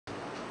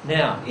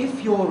Now,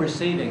 if you're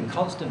receiving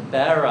constant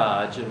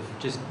barrage of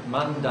just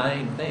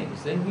mundane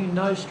things, then you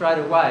know straight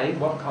away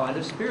what kind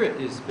of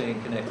spirit is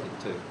being connected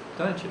to,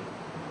 don't you?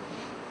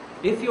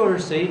 If you're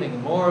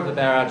receiving more of a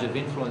barrage of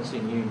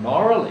influencing you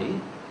morally,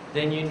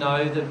 then you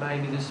know that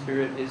maybe the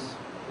spirit is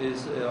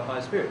a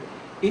high spirit.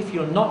 If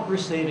you're not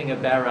receiving a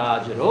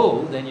barrage at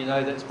all, then you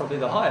know that's probably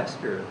the higher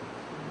spirit.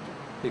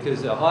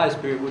 Because the higher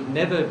spirit would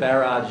never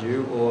barrage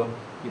you or,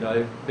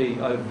 be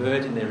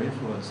overt in their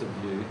influence of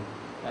you,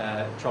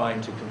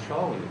 trying to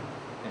control you.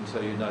 And so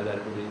you know that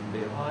it would even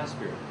be a higher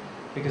spirit.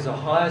 Because a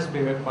higher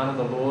spirit, one of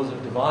the laws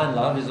of divine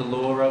love is a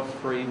law of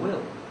free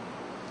will.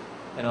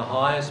 And a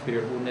higher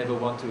spirit will never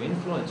want to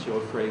influence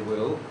your free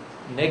will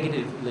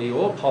negatively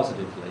or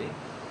positively.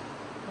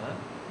 Right?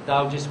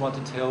 They'll just want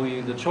to tell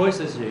you the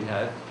choices you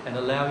have and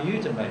allow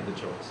you to make the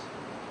choice.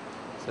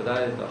 So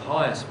they're the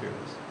higher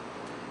spirits.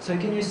 So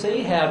can you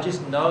see how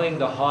just knowing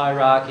the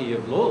hierarchy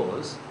of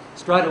laws,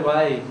 straight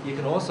away you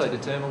can also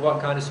determine what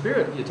kind of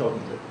spirit you're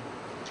talking to.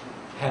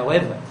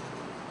 However,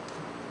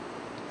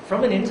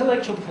 from an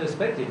intellectual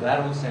perspective, that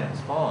all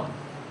sounds fine.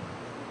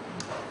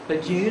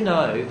 But you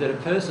know that a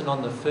person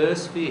on the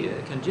first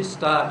sphere can just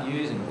start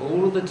using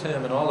all of the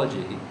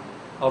terminology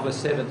of a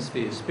seventh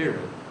sphere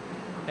spirit,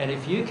 and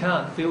if you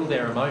can't feel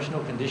their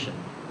emotional condition,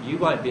 you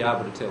won't be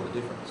able to tell the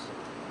difference.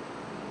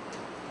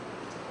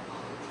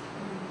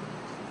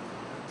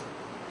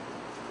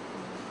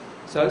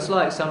 So it's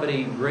like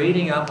somebody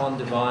reading up on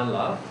divine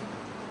love,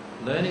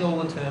 learning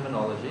all the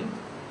terminology,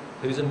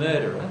 who's a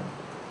murderer,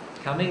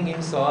 coming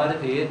inside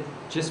of here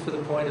just for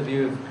the point of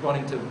view of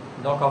wanting to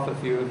knock off a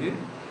few of you,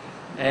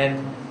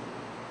 and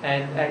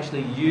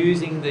actually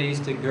using these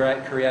to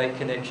create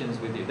connections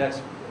with you.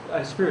 That's,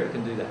 a spirit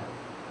can do that.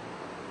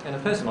 And a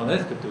person on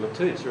earth could do it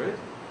too, true?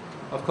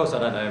 Of course I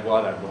don't know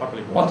why they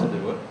probably want to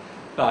do it,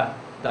 but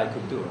they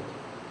could do it.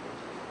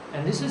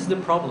 And this is the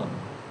problem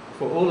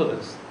for all of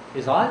us,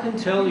 is I can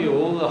tell you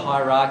all the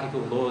hierarchical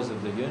laws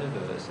of the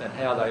universe and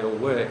how they all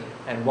work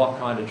and what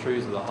kind of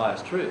truths are the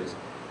highest truths.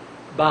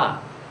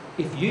 But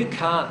if you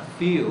can't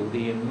feel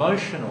the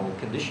emotional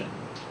condition,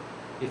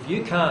 if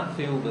you can't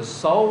feel the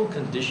soul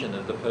condition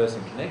of the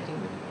person connecting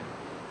with you,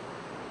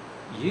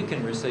 you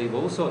can receive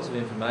all sorts of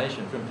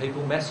information from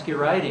people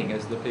masquerading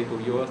as the people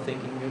you're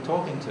thinking you're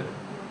talking to.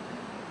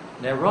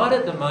 Now, right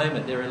at the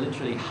moment, there are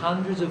literally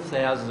hundreds of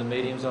thousands of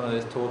mediums on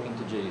earth talking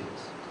to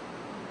Jesus.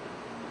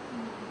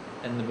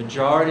 And the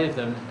majority of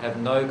them have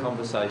no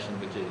conversation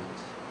with Jesus.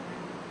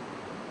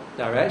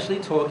 They're actually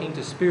talking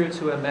to spirits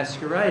who are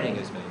masquerading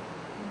as me.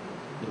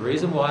 The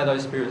reason why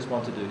those spirits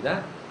want to do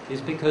that is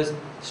because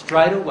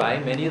straight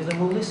away many of them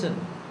will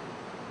listen,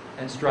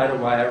 and straight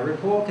away a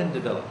rapport can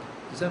develop.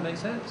 Does that make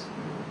sense?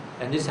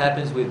 And this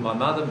happens with my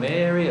mother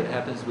Mary, it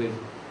happens with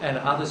and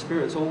other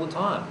spirits all the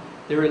time.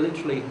 There are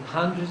literally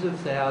hundreds of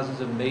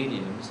thousands of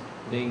mediums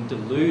being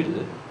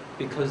deluded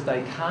because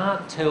they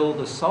can't tell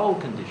the soul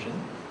condition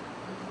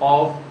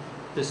of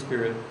the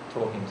spirit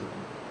talking to them.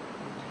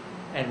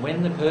 And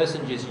when the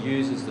person just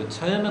uses the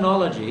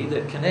terminology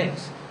that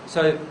connects,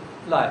 so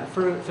like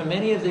for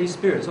many of these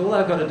spirits, all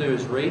they've got to do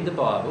is read the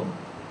Bible,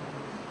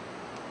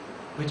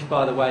 which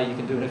by the way you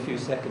can do in a few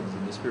seconds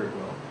in the spirit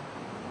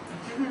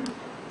world.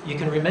 You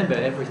can remember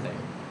everything.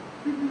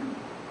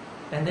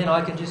 And then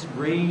I can just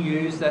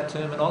reuse that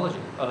terminology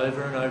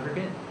over and over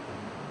again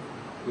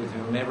with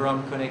whomever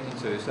I'm connecting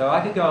to. So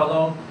I could go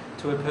along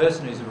to a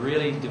person who's a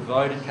really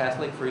devoted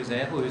Catholic, for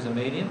example, who's a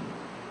medium,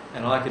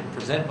 and I could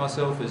present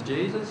myself as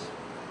Jesus,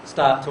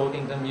 start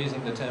talking to them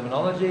using the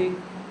terminology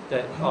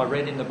that I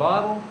read in the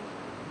Bible,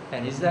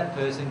 and is that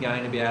person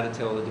going to be able to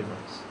tell the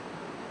difference?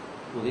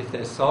 Well, if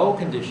their soul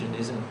condition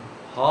isn't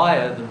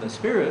higher than the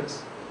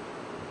spirits,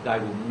 they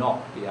will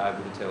not be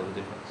able to tell the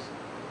difference.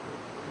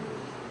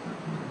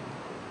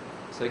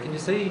 So can you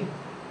see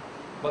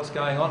what's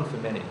going on for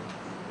many?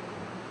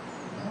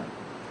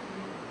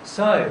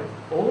 So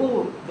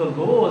all the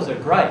laws are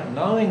great.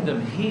 Knowing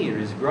them here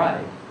is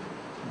great.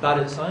 But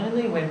it's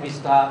only when we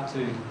start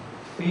to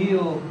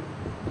feel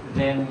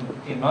them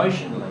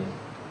emotionally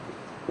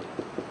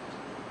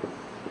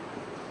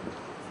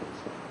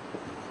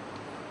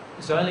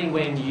it's only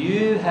when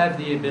you have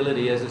the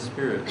ability as a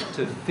spirit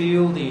to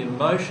feel the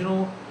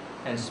emotional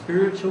and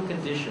spiritual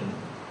condition,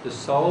 the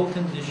soul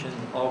condition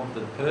of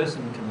the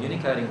person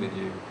communicating with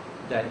you,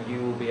 that you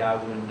will be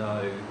able to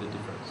know the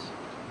difference.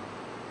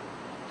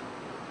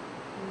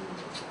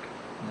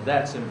 Now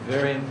that's a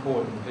very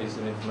important piece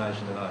of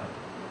information to know,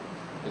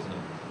 isn't it,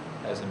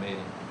 as a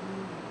medium?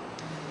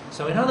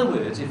 So in other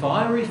words, if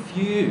I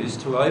refuse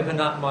to open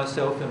up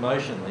myself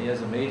emotionally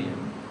as a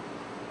medium,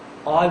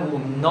 I will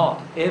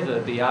not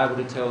ever be able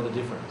to tell the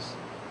difference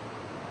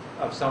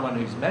of someone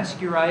who's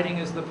masquerading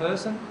as the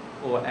person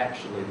or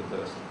actually the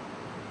person.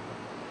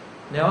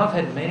 Now, I've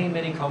had many,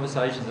 many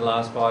conversations in the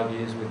last 5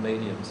 years with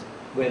mediums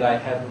where they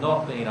have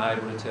not been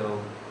able to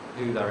tell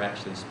who they're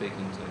actually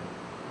speaking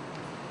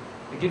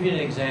to. To give you an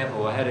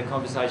example, I had a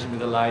conversation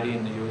with a lady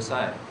in the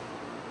USA,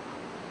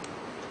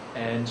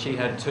 and she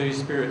had two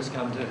spirits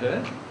come to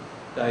her.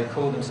 They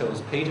called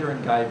themselves Peter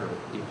and Gabriel,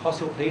 the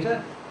Apostle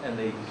Peter and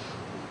the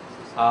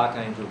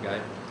Archangel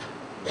Gabriel.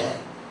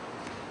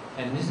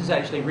 And this is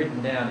actually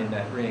written down in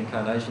that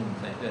reincarnation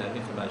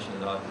information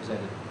that I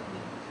presented.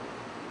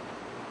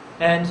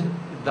 And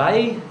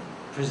they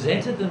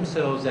presented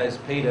themselves as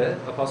Peter,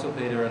 Apostle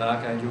Peter and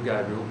Archangel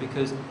Gabriel,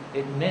 because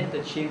it meant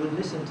that she would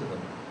listen to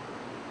them.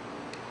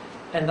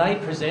 And they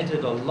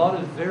presented a lot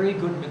of very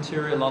good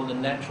material on the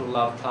natural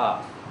love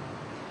path.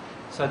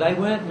 So they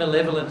weren't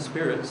malevolent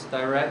spirits,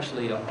 they were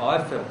actually,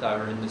 I felt they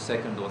were in the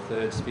second or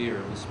third sphere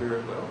of the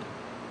spirit world,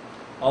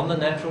 on the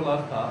natural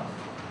love path.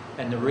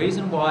 And the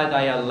reason why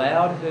they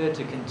allowed her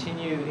to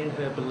continue in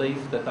her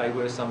belief that they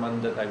were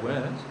someone that they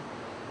weren't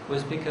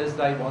was because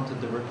they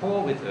wanted the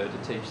rapport with her to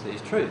teach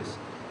these truths.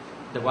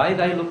 The way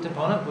they looked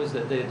upon it was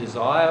that their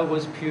desire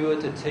was pure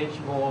to teach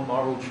more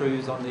moral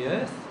truths on the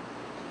earth.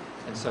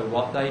 And so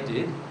what they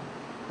did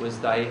was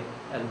they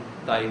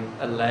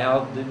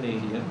allowed the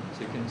medium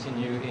to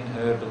continue in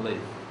her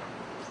belief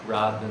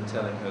rather than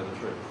telling her the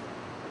truth.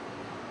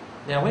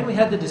 Now, when we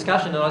had the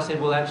discussion, and I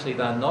said, well, actually,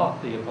 they're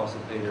not the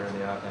Apostle Peter and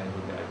the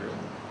Archangel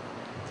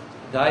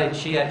Gabriel,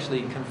 she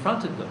actually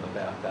confronted them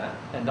about that,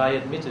 and they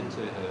admitted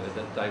to her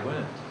that they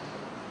weren't.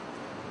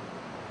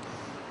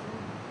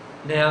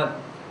 Now,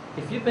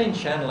 if you've been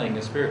channeling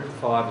a spirit for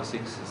 5 or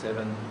 6 or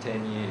 7,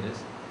 10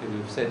 years, who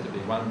have said to be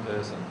one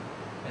person,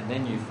 and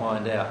then you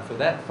find out for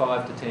that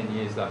 5 to 10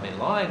 years they've been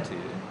lying to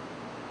you,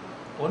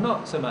 or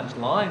not so much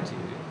lying to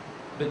you,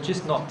 but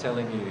just not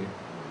telling you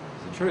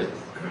the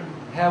truth,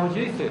 how would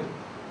you feel?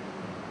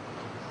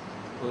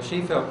 Well,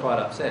 she felt quite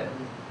upset.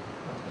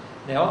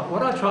 Now,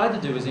 what I tried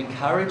to do is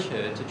encourage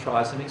her to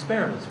try some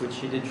experiments, which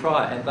she did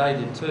try, and they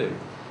did too.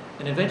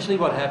 And eventually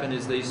what happened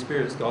is these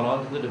spirits got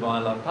onto the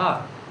divine love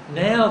path.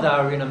 Now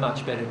they were in a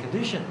much better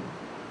condition.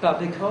 But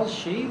because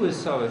she was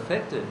so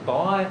affected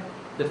by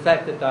the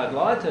fact that they'd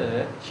lied to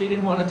her, she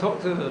didn't want to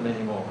talk to them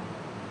anymore.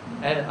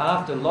 And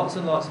after lots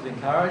and lots of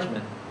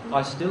encouragement,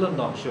 I still am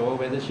not sure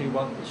whether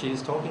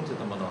she's talking to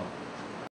them or not.